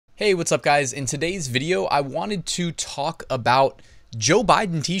Hey, what's up guys? In today's video, I wanted to talk about Joe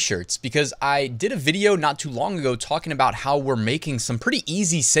Biden t-shirts because I did a video not too long ago talking about how we're making some pretty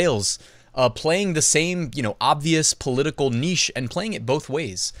easy sales, playing the same, obvious political niche and playing it both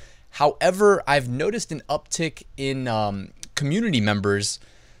ways. However, I've noticed an uptick in community members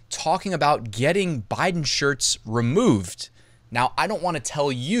talking about getting Biden shirts removed. Now, I don't want to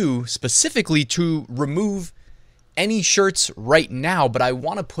tell you specifically to remove any shirts right now, but I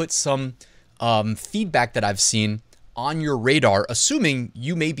want to put some feedback that I've seen on your radar, assuming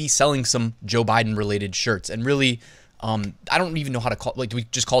you may be selling some Joe Biden related shirts. And really, I don't even know how to call it. Like, do we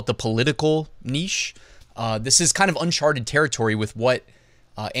just call it the political niche? This is kind of uncharted territory with what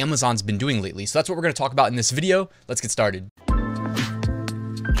Amazon's been doing lately. So that's what we're going to talk about in this video. Let's get started.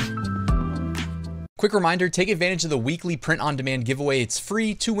 Quick reminder, take advantage of the weekly print-on-demand giveaway. It's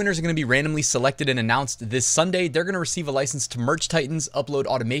free. 2 winners are going to be randomly selected and announced this Sunday. They're going to receive a license to Merch Titans, Upload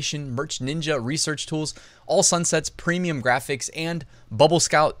Automation, Merch Ninja, Research Tools, All Sunsets, Premium Graphics, and Bubble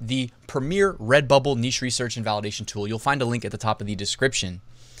Scout, the premier Redbubble niche research and validation tool. You'll find a link at the top of the description.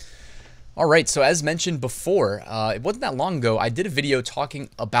 All right, so as mentioned before, it wasn't that long ago, I did a video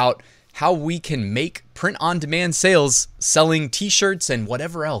talking about how we can make print-on-demand sales selling t-shirts and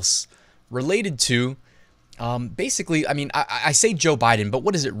whatever else related to, basically, I mean, I say Joe Biden, but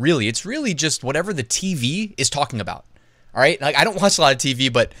what is it really? It's really just whatever the TV is talking about. All right. Like, I don't watch a lot of TV,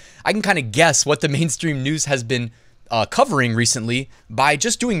 but I can kind of guess what the mainstream news has been covering recently by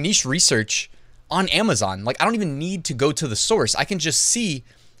just doing niche research on Amazon. Like, I don't even need to go to the source. I can just see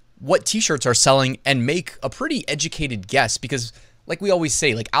what t-shirts are selling and make a pretty educated guess because, like we always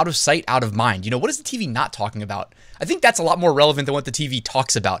say, like, out of sight, out of mind. What is the TV not talking about? I think that's a lot more relevant than what the TV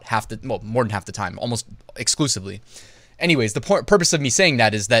talks about more than half the time, almost exclusively. Anyways, the purpose of me saying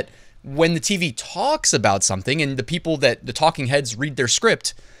that is that when the TV talks about something and the people that the talking heads read their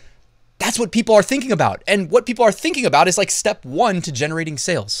script, that's what people are thinking about. And what people are thinking about is like step one to generating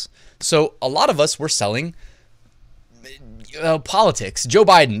sales. So a lot of us were selling politics, Joe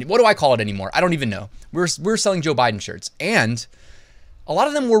Biden. What do I call it anymore? I don't even know. We're selling Joe Biden shirts, and a lot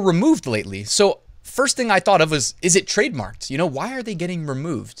of them were removed lately. So first thing I thought of was, is it trademarked? Why are they getting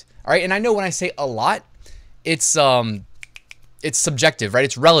removed? All right. And I know when I say a lot, it's subjective, right?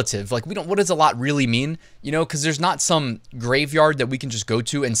 It's relative. Like, what does a lot really mean? Because there's not some graveyard that we can just go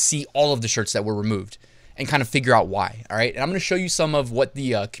to and see all of the shirts that were removed and kind of figure out why. All right. And I'm going to show you some of what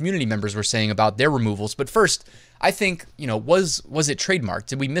the community members were saying about their removals. But first, I think, was it trademarked?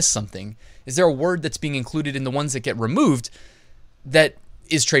 Did we miss something? Is there a word that's being included in the ones that get removed that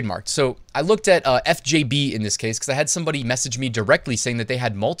is trademarked? So I looked at FJB in this case because I had somebody message me directly saying that they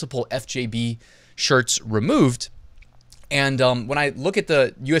had multiple FJB shirts removed. And when I look at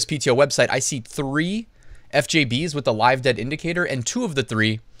the USPTO website, I see 3 FJBs with the live dead indicator, and 2 of the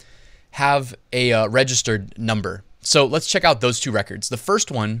 3 have a registered number. So let's check out those 2 records. The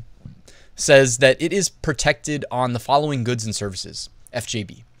first one says that it is protected on the following goods and services,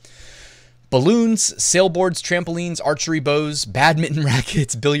 FJB: balloons, sailboards, trampolines, archery bows, badminton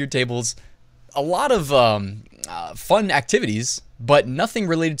rackets, billiard tables. A lot of fun activities, but nothing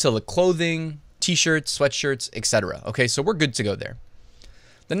related to the clothing, t-shirts, sweatshirts, etc. Okay, so we're good to go there.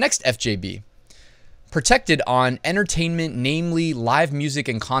 The next FJB, protected on entertainment, namely live music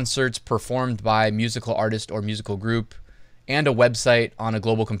and concerts performed by musical artist or musical group, and a website on a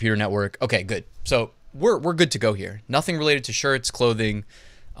global computer network. Okay, good. So we're good to go here. Nothing related to shirts, clothing,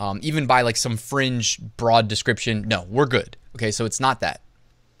 even by like some fringe broad description. No, we're good. Okay, so it's not that.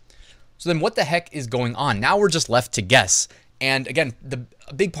 So then what the heck is going on? Now we're just left to guess. And again,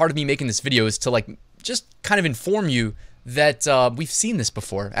 a big part of me making this video is to like just kind of inform you that we've seen this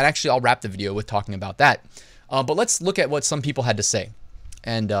before. And actually, I'll wrap the video with talking about that. But let's look at what some people had to say.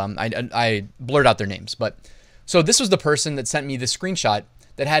 And I blurred out their names. But so this was the person that sent me this screenshot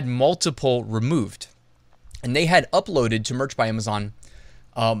that had multiple removed. And they had uploaded to Merch by Amazon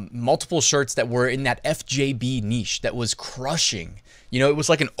multiple shirts that were in that FJB niche that was crushing. It was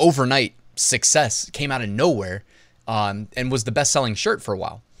like an overnight success. It came out of nowhere and was the best-selling shirt for a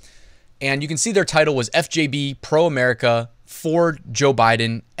while. And you can see their title was FJB Pro America for Joe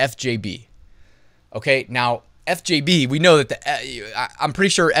Biden FJB. Okay, now FJB, we know that I'm pretty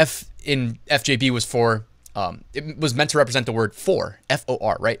sure F in FJB was for, it was meant to represent the word for,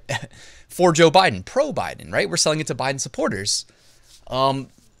 F-O-R, right? For Joe Biden, pro Biden, right? We're selling it to Biden supporters.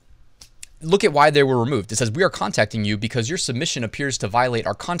 Look at why they were removed. It says, we are contacting you because your submission appears to violate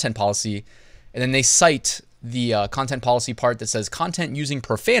our content policy. And then they cite the content policy part that says content using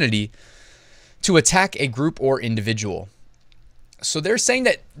profanity to attack a group or individual. So they're saying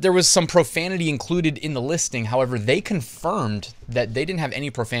that there was some profanity included in the listing. However, they confirmed that they didn't have any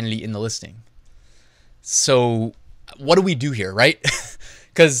profanity in the listing. So what do we do here, right?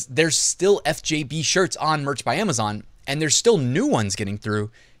 Because there's still FJB shirts on Merch by Amazon, and there's still new ones getting through.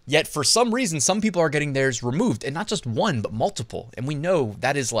 Yet for some reason, some people are getting theirs removed, and not just one, but multiple. And we know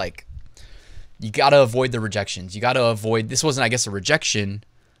that is like, you got to avoid the rejections. You got to avoid, this wasn't, I guess, a rejection.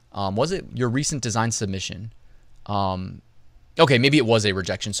 Was it your recent design submission? Okay, maybe it was a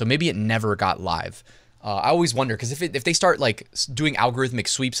rejection, so maybe it never got live. I always wonder, because if they start like doing algorithmic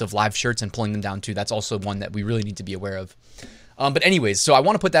sweeps of live shirts and pulling them down too, that's also one that we really need to be aware of. But anyways, so I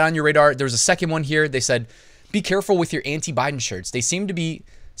want to put that on your radar. There was a second one here. They said, be careful with your anti-Biden shirts. They seem to be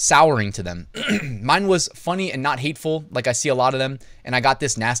souring to them. Mine was funny and not hateful, like I see a lot of them, and I got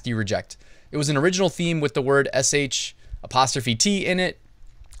this nasty reject. It was an original theme with the word sh''T in it.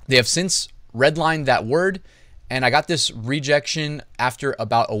 They have since redlined that word, and I got this rejection after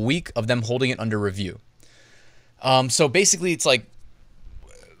about a week of them holding it under review. So basically, it's like,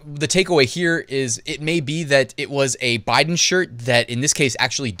 the takeaway here is it may be that it was a Biden shirt that in this case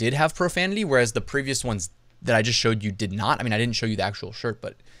actually did have profanity, whereas the previous ones that I just showed you did not. I mean, I didn't show you the actual shirt,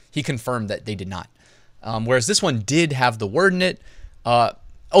 but he confirmed that they did not. Whereas this one did have the word in it.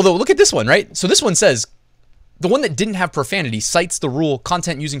 Although, look at this one, right? So this one says, the one that didn't have profanity cites the rule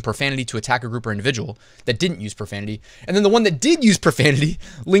content using profanity to attack a group or individual that didn't use profanity. And then the one that did use profanity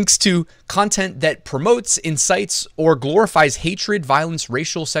links to content that promotes, incites, or glorifies hatred, violence,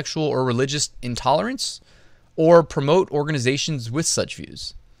 racial, sexual, or religious intolerance, or promote organizations with such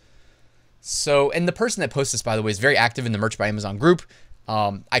views. So, and the person that posts this, by the way, is very active in the Merch by Amazon group.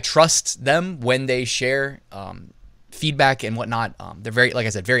 I trust them when they share feedback and whatnot. They're very, like I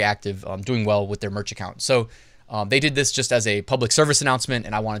said, very active, doing well with their merch account. So they did this just as a public service announcement,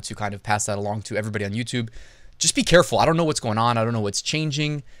 and I wanted to kind of pass that along to everybody on YouTube. Just be careful. I don't know what's going on. I don't know what's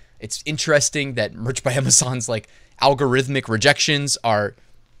changing. It's interesting that Merch by Amazon's like algorithmic rejections are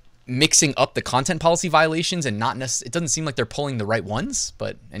mixing up the content policy violations and not necessarily, it doesn't seem like they're pulling the right ones.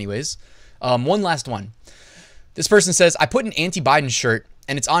 But anyways, one last one. This person says, I put an anti-Biden shirt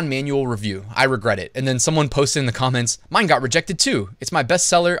and it's on manual review. I regret it. And then someone posted in the comments, mine got rejected too. It's my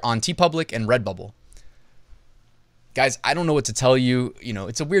bestseller on TeePublic and Redbubble. Guys, I don't know what to tell you. You know,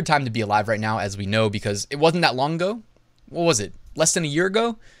 it's a weird time to be alive right now, as we know, because it wasn't that long ago. What was it? Less than a year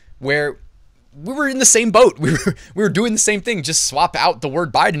ago, where we were in the same boat. We were doing the same thing. Just swap out the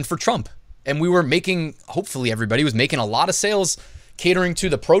word Biden for Trump. And we were making, hopefully everybody was making a lot of sales catering to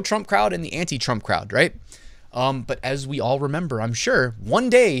the pro-Trump crowd and the anti-Trump crowd, right? But as we all remember, I'm sure, one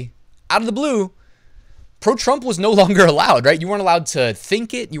day, out of the blue, pro-Trump was no longer allowed, right? You weren't allowed to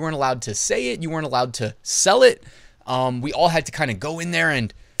think it. You weren't allowed to say it. You weren't allowed to sell it. We all had to kind of go in there,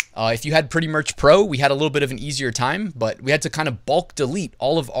 and if you had Pretty Merch Pro, we had a little bit of an easier time, but we had to kind of bulk delete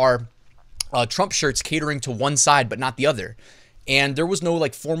all of our Trump shirts catering to one side, but not the other. And there was no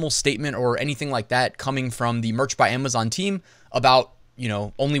like formal statement or anything like that coming from the Merch by Amazon team about, you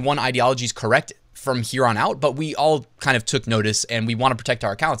know, only one ideology is correct from here on out, but we all kind of took notice, and we want to protect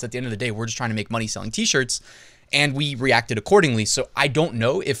our accounts. At the end of the day, we're just trying to make money selling t-shirts, and we reacted accordingly. So I don't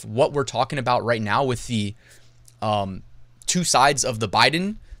know if what we're talking about right now with the two sides of the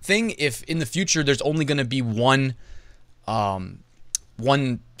Biden thing, if in the future there's only going to be one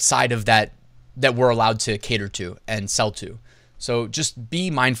side of that we're allowed to cater to and sell to. So just be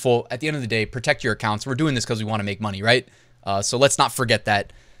mindful. At the end of the day, protect your accounts. We're doing this because we want to make money, right? So let's not forget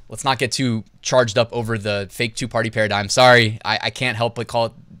that. Let's not get too charged up over the fake two-party paradigm. Sorry, I can't help but call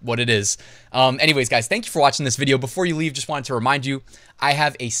it what it is. Anyways, guys, thank you for watching this video. Before you leave, just wanted to remind you, I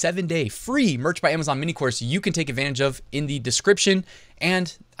have a 7-day free Merch by Amazon mini course you can take advantage of in the description.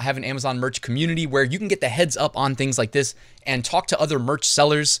 And I have an Amazon merch community where you can get the heads up on things like this and talk to other merch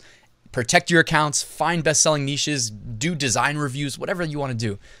sellers, protect your accounts, find best-selling niches, do design reviews, whatever you want to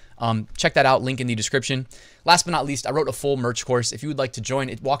do. Check that out, link in the description. Last but not least, I wrote a full merch course. If you would like to join,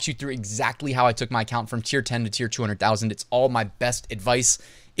 it walks you through exactly how I took my account from tier 10 to tier 200,000. It's all my best advice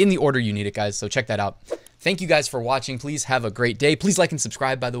in the order you need it, guys. So check that out. Thank you guys for watching. Please have a great day. Please like and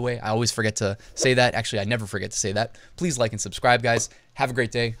subscribe, by the way. I always forget to say that. Actually, I never forget to say that. Please like and subscribe, guys. Have a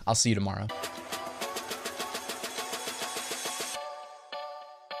great day. I'll see you tomorrow.